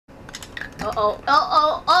Uh-oh.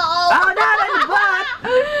 Uh-oh. Uh-oh. Oh, not in the butt!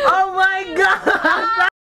 Oh my God!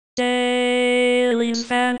 Daelene's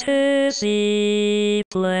Fantasy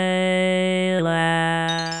Playland.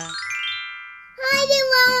 Hi,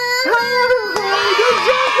 everyone! Hi everyone! Good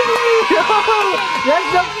job, Daelene! That's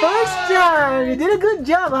the first time! You did a good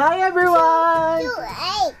job! Hi everyone! 2,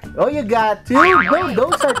 8. Oh, you got 2? No,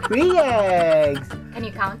 those are 3 eggs! Can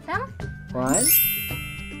you count them? 1,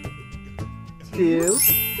 2,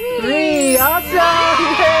 3! Awesome!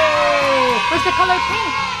 Yay! Where's the color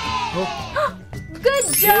pink? Oh, Good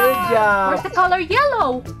job! good job! Where's the color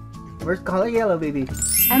yellow? Where's color yellow, baby?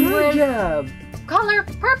 And Good where's job! color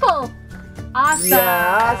purple? Awesome!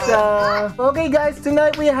 Yeah, awesome! Okay guys,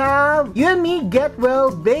 tonight we have You and Me Get Well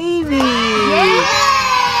Baby!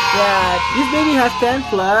 Yeah, this baby has 10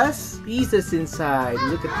 plus pieces inside.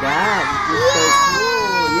 Look at that! It's so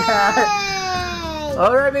cool! Yeah!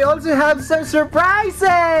 Alright, we also have some surprises!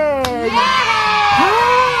 Oh my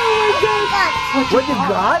God! What you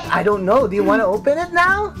got? I don't know. Do you want to open it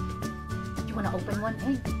now? You want to open one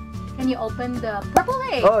egg? Can you open the purple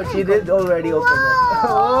egg? Oh, she did already open it.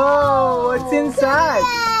 Oh, what's inside?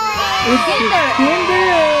 It's Kinder. a Kinder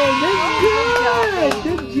egg. That's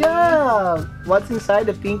good. Good job. What's inside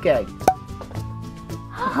the pink egg?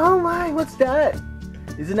 Oh my, what's that?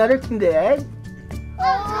 Is another Kinder egg?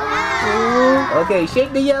 Oh. Okay,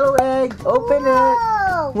 shake the yellow egg. Open it.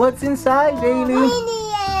 What's inside, Daelene?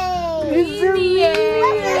 It's a mini egg.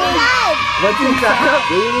 What's inside?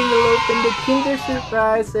 Daelene will open the Kinder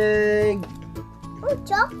surprise egg. Oh,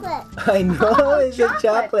 chocolate. I know, it's a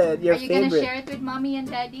chocolate. Your Are you favorite. gonna share it with mommy and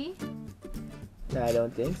daddy? I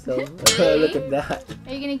don't think so. Look at that.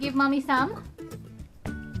 Are you gonna give mommy some?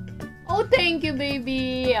 Oh, thank you,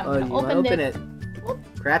 baby. I'm Oh, gonna you want to open it?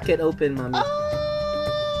 Crack it open, mommy.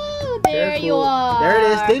 Oh, there you Careful. are. There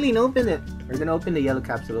it is. Daelene, open it. We're gonna open the yellow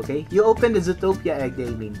capsule, okay? You open the Zootopia egg,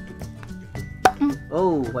 Daelene.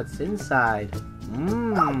 Oh, what's inside?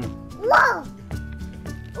 Mmm. Whoa!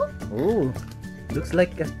 Oh, looks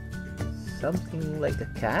like something like a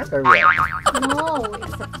cat or what? No,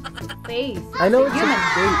 it's a face. I know It's it's a human. a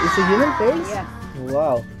face. It's a human face? Yeah,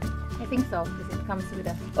 Wow. I think so because it comes with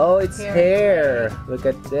a Oh, it's Hair. hair. Look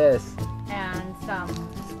at this. and some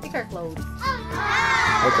sticker clothes.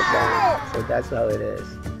 Look at that. So that's how it is.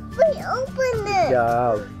 We opened Good it.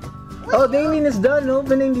 job. Oh, Daelene is done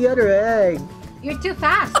opening the other egg. You're too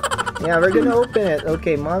fast. Yeah, we're gonna open it.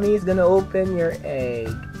 Okay, mommy is gonna open your egg.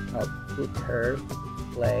 I'll put her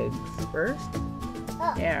legs first.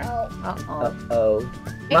 There. Uh-oh. Uh-oh.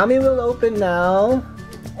 Mommy will open now.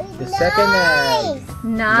 The second egg.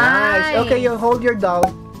 Nice. Okay, you hold your doll.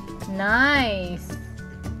 Nice.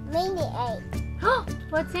 Mini egg.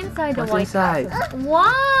 What's inside the What's white inside? capsule?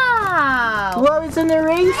 Wow. Wow, it's an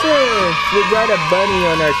eraser. We got a bunny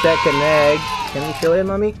on our second egg. Can we show it,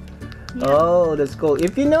 mommy? Yeah. Oh, that's cool.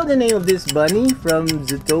 If you know the name of this bunny from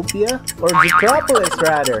Zootopia, or Zootropolis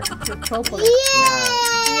rather. Propolis.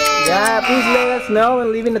 Yeah, please let us know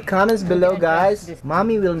and leave in the comments below, gonna dress guys. this.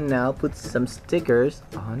 Mommy will now put some stickers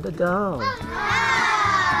on the doll.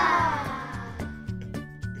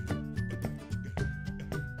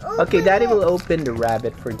 Okay, Daddy will open the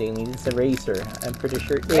rabbit for Daelene. It's a razor. I'm pretty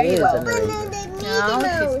sure it There you is go. an eraser. Now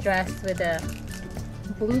she's dressed with a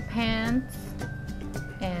blue pants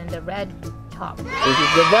and a red top. This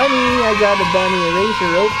is the bunny. I got the bunny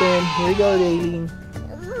eraser open. Here we go, Daelene.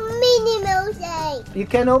 Minnie Mouse egg. You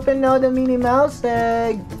can open now the Minnie Mouse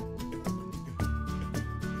egg.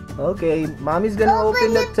 Okay, Mommy's gonna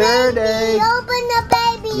open the third egg. Open the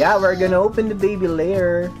baby. Yeah, we're gonna open the baby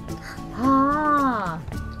layer. Ah.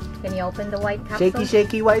 Can you open the white capsule? Shaky,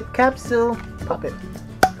 shaky white capsule. Pop it.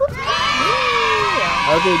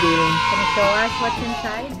 Yeah. Okay, Daelene. Can you show us what's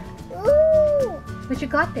inside? Ooh. What you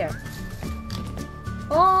got there?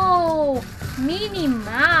 Oh, Minnie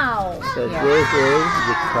Mouse. So Yeah. this is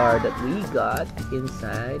the card that we got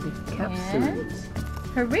inside the capsule. And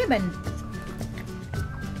her ribbon.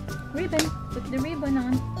 Ribbon. Put the ribbon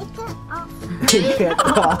on. It's off. Get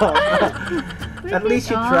off. At least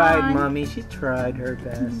she Ribbon tried, on. Mommy. She tried her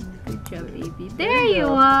best. Good job, baby. There you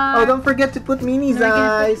are. Oh, don't forget to put Minnie's No, we're gonna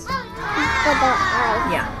put- eyes. For the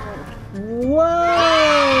eyes. Yeah.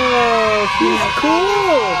 Wow, she's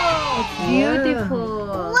cool. It's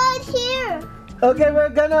beautiful. What's here? Okay, we're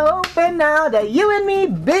gonna open now the You and Me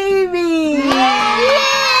baby.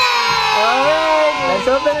 Alright, let's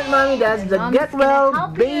open it, Mommy. That's the Mommy's Get gonna Well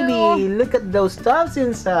help baby. you. Look at those stuffs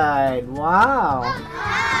inside. Wow.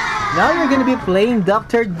 Now you're gonna be playing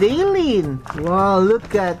Doctor Daelene. Wow,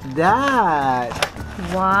 look at that.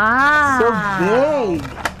 Wow. So big.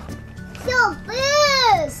 So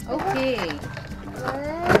big. Okay.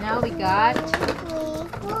 Now we got?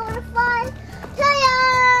 3, 4, 5.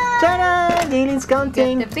 Ta-da! Ta-da! Daelene's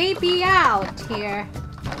counting. Get the baby out here.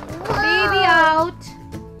 Baby out.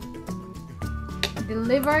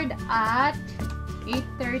 Delivered at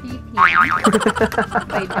 8:30 p.m.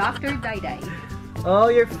 by Doctor Daelene. Oh,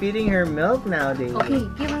 you're feeding her milk now, Daelene. Okay,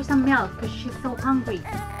 give her some milk because she's so hungry.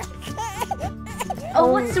 Oh,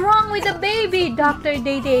 what's wrong with the baby, Doctor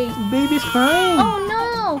Daelene? Baby's crying. Oh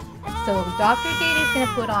no! So Doctor Daelene is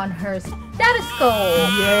gonna put on her stethoscope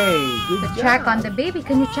Yay! Good to job. check on the baby.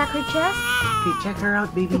 Can you check her chest? Okay, check her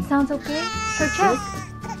out, baby. It sounds okay. Her chest.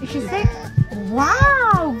 Is she sick?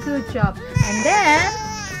 Wow! Good job. And then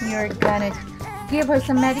you're gonna give her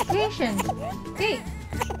some medication. Okay.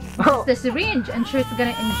 Oh, The syringe, and she's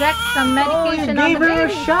gonna inject some oh, you medication on gave the her a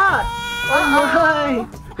baby. shot. Oh my!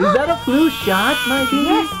 Is that a flu shot, my baby?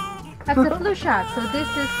 Yes, that's a flu shot. So this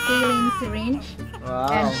is Daelene's syringe, Wow.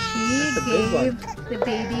 and she That's a big one. gave the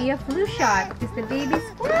baby a flu shot because the baby's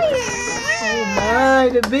crying. Oh my!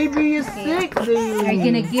 The baby is Okay. sick, Daelene. Are you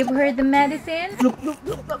gonna give her the medicine?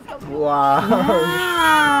 Wow!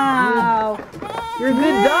 Wow! You're a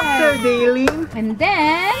good Yes. doctor, Daelene. And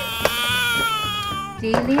then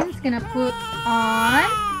Daelene's gonna put on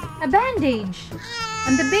a bandage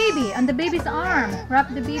on the baby's arm. Wrap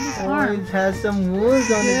the baby's Oh, arm. it has some wounds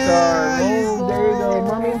on its arm. Oh, there you go,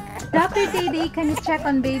 mommy. Dr. Daelene, can you check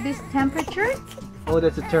on baby's temperature? Oh,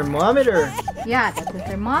 that's a thermometer. Yeah, that's a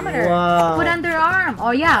thermometer. Wow. Put under arm.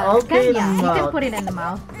 Oh yeah, Okay, yeah. in the You can mouth. put it in the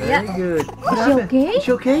mouth. Very Yeah. good. Is she okay? Is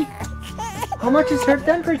she okay? How much is her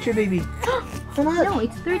temperature, baby? How much? No,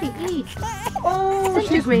 it's 38. Oh,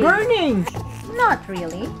 she's Centigrade. burning. Not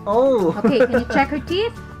really. Oh. Okay, can you check her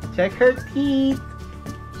teeth? Check her teeth.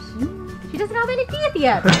 She doesn't have any teeth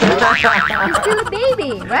yet. She's still a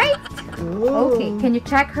baby, right? Whoa. Okay, can you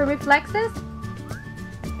check her reflexes?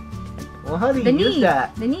 Well, how do you The use knee.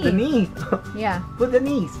 that? The knee. The knee. Yeah. Put the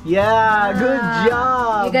knees. Yeah, good Ah.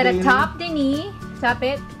 job. You gotta baby. top the knee, top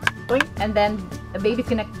it, Boink. and then the baby's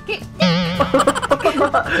gonna kick.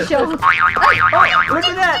 Show. Oh, look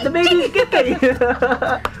at that. The baby's skipping.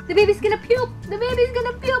 The baby's gonna puke. The baby's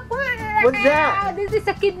gonna puke. What's that? This is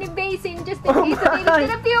a kidney basin, just in Oh case the baby's my.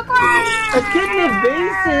 gonna puke. A kidney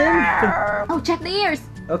basin. Oh, check the ears.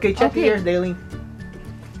 Okay, check the Okay. ears, Daelene.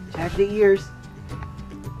 Check the ears.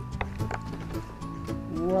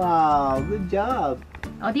 Wow, good job.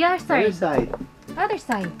 Oh, the other Other side. side. Other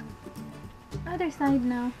side. Other side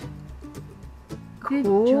now. Good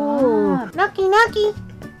Cool. job. Knocky, knocky.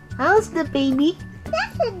 How's the baby?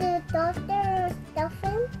 That's the Doctor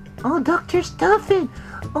Stuffin. Oh, Dr. Stuffin.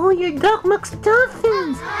 Oh, you're Doc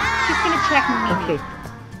Mcstuffins. She's gonna check me. Okay.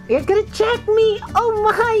 You're gonna check me. Oh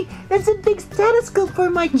my, that's a big stethoscope for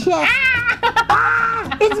my chest.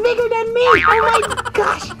 Ah, it's bigger than me. Oh my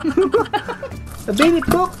gosh. The baby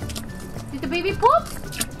pooped. Did the baby poop?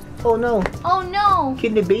 Oh no, Oh no.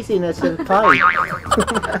 kidney basin has been tied.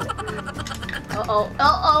 Uh-oh.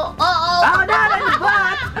 Uh-oh. Uh-oh. Oh, not in the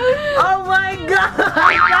butt! Oh my god!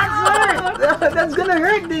 That's hurt! That's gonna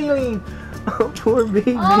hurt, Daelene! Oh, poor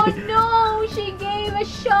baby. Oh no, she gave a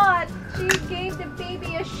shot. She gave the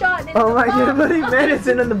baby a shot in Oh the my god, bum. putting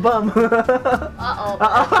medicine on the bum. Uh-oh.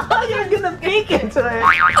 Uh-oh, you're gonna peek into it.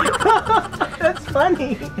 That's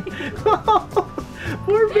funny.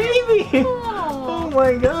 Poor baby. Oh Oh.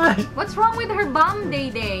 my gosh. What's wrong with her bum, Day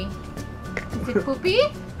Day? Is it poopy?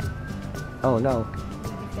 Oh no,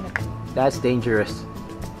 It's gonna that's dangerous.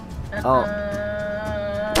 Oh.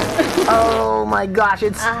 Oh my gosh,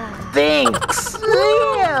 it Ah. stinks.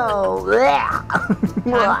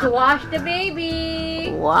 Time to wash the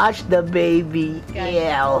baby. Wash the baby. Guys,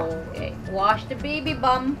 Ew. okay. Wash the baby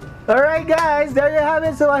bum. Alright guys, there you have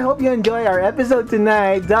it. So I hope you enjoy our episode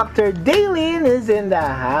tonight. Dr. Daelene is in the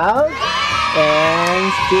house and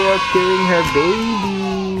still killing her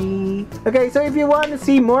baby. Okay, so if you want to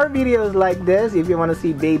see more videos like this, if you want to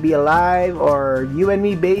see baby alive or you and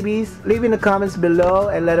me babies, leave in the comments below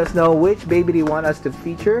and let us know which baby you want us to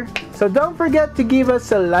feature. So don't forget to give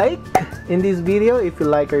us a like in this video. If you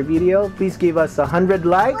like our video, please give us 100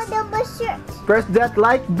 likes. What about shirt? Press that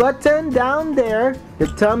like button down there, the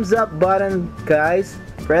thumbs up button, guys.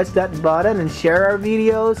 Press that button and share our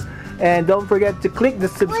videos. And don't forget to click the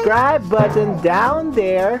subscribe button down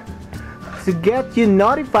there to get you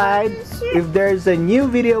notified if there's a new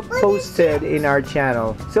video posted in our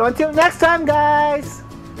channel. So until next time, guys.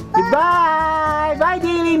 Goodbye. Bye,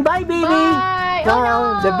 Daelene. Bye, baby. Bye.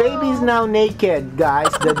 Now, Oh, the no. baby's now naked, guys.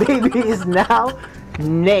 The baby is now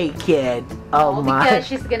naked. Oh my. Because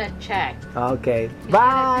she's gonna check. Okay. She's gonna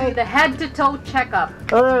Bye. do the head to toe checkup.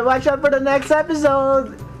 Alright, watch out for the next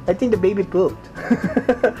episode. I think the baby pooped.